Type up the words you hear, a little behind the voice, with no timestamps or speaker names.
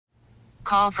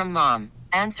Call from mom.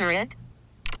 Answer it.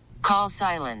 Call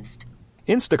silenced.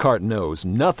 Instacart knows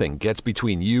nothing gets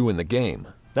between you and the game.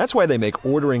 That's why they make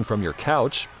ordering from your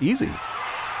couch easy.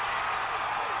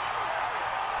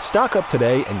 Stock up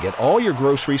today and get all your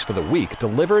groceries for the week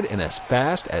delivered in as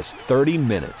fast as 30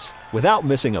 minutes without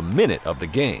missing a minute of the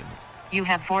game. You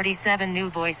have 47 new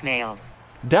voicemails.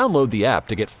 Download the app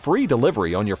to get free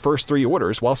delivery on your first 3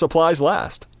 orders while supplies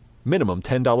last. Minimum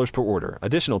 $10 per order.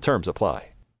 Additional terms apply.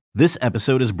 This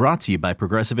episode is brought to you by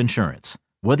Progressive Insurance.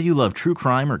 Whether you love true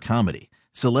crime or comedy,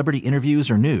 celebrity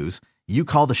interviews or news, you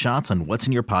call the shots on what's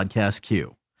in your podcast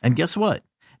queue. And guess what?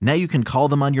 Now you can call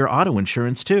them on your auto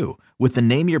insurance too with the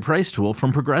Name Your Price tool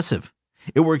from Progressive.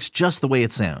 It works just the way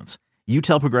it sounds. You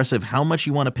tell Progressive how much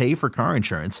you want to pay for car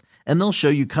insurance, and they'll show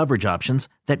you coverage options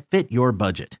that fit your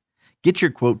budget. Get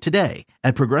your quote today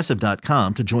at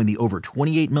Progressive.com to join the over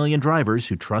 28 million drivers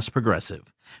who trust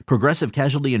Progressive. Progressive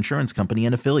Casualty Insurance Company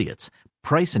and Affiliates.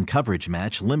 Price and coverage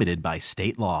match limited by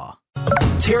state law.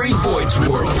 Terry Boyd's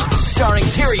World, starring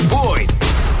Terry Boyd.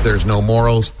 There's no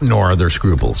morals, nor are there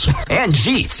scruples. And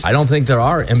Jeets. I don't think there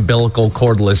are umbilical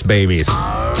cordless babies.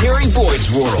 Terry Boyd's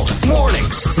World,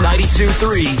 mornings,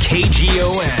 92.3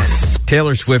 KGON.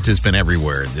 Taylor Swift has been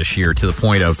everywhere this year to the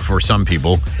point of, for some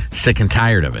people, sick and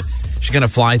tired of it. She's going to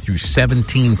fly through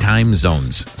 17 time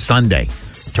zones Sunday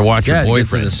to watch her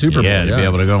boyfriend. The Super Bowl, to be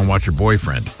able to go and watch her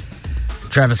boyfriend.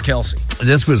 Travis Kelce.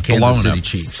 This was Kansas blown City up.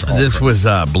 Chiefs. This was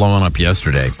blowing up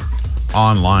yesterday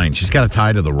online. She's got a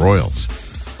tie to the Royals.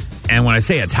 And when I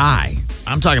say a tie,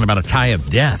 I'm talking about a tie of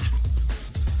death.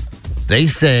 They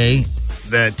say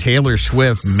that Taylor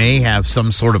Swift may have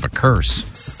some sort of a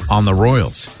curse on the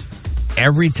Royals.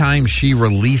 Every time she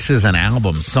releases an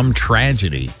album, some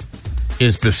tragedy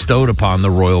is bestowed upon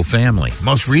the royal family.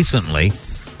 Most recently,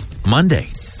 Monday,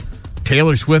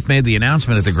 Taylor Swift made the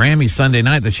announcement at the Grammy Sunday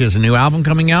night that she has a new album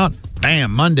coming out.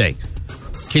 Bam, Monday.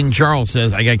 King Charles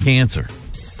says, I got cancer.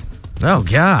 Oh,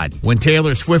 God. When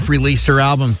Taylor Swift released her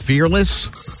album Fearless,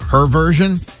 her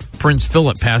version, Prince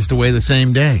Philip passed away the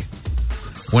same day.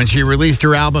 When she released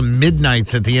her album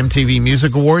Midnights at the MTV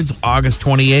Music Awards, August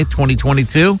 28th,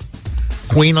 2022,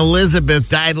 Queen Elizabeth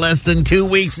died less than 2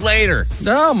 weeks later.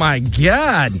 Oh, my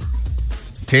God.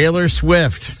 Taylor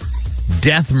Swift,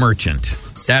 death merchant.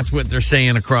 That's what they're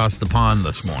saying across the pond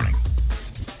this morning.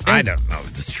 I don't know if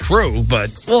it's true, but...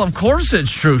 Well, of course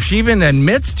it's true. She even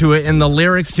admits to it in the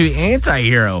lyrics to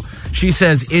Antihero. She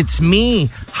says, it's me.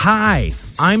 Hi.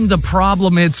 I'm the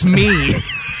problem. It's me.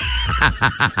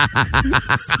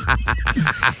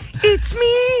 It's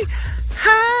me.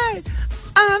 Hi.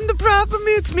 I'm the problem.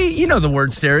 It's me. You know the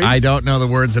words, Terry. I don't know the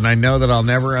words, and I know that I'll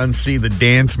never unsee the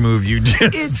dance move you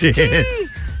just did.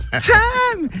 It's tea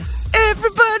time.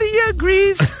 Everybody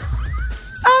agrees.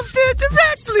 I'll stare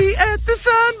directly at the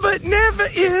sun, but never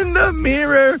in the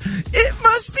mirror. It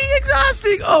must be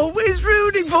exhausting, always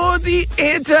rooting for the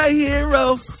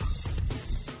anti-hero.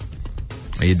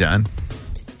 Are you done?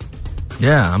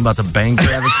 Yeah, I'm about to bang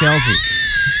Travis Kelce.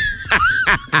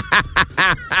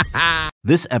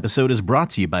 This episode is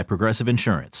brought to you by Progressive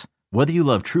Insurance. Whether you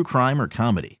love true crime or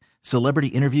comedy, celebrity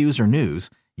interviews or news,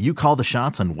 you call the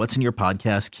shots on what's in your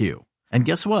podcast queue. And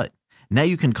guess what? Now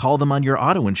you can call them on your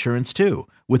auto insurance too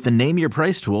with the Name Your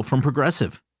Price tool from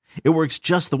Progressive. It works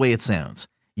just the way it sounds.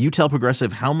 You tell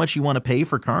Progressive how much you want to pay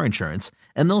for car insurance,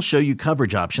 and they'll show you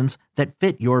coverage options that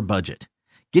fit your budget.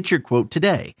 Get your quote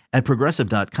today at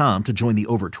Progressive.com to join the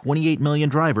over 28 million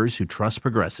drivers who trust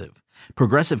Progressive.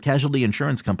 Progressive Casualty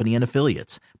Insurance Company and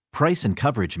Affiliates. Price and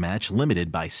coverage match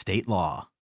limited by state law.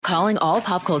 Calling all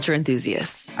pop culture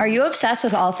enthusiasts. Are you obsessed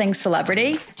with all things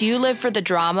celebrity? Do you live for the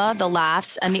drama, the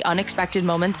laughs, and the unexpected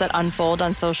moments that unfold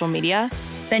on social media?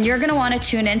 Then you're going to want to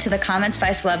tune in to the Comments by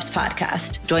Celebs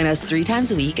podcast. Join us 3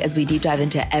 times a week as we deep dive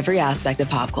into every aspect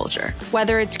of pop culture.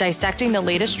 Whether it's dissecting the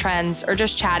latest trends or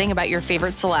just chatting about your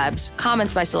favorite celebs,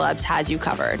 Comments by Celebs has you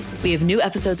covered. We have new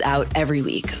episodes out every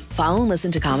week. Follow and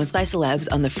listen to Comments by Celebs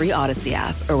on the free Odyssey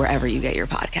app or wherever you get your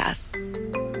podcasts.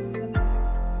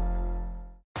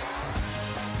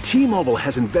 T-Mobile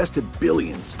has invested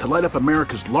billions to light up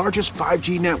America's largest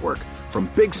 5G network, from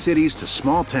big cities to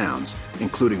small towns,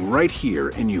 including right here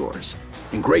in yours.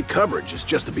 And great coverage is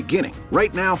just the beginning.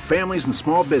 Right now, families and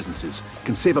small businesses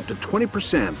can save up to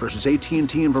 20% versus AT&T and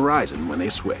Verizon when they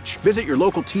switch. Visit your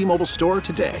local T-Mobile store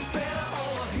today.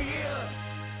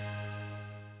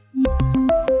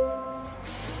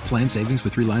 Plan savings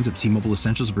with 3 lines of T-Mobile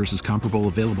Essentials versus comparable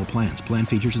available plans. Plan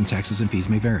features and taxes and fees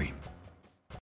may vary.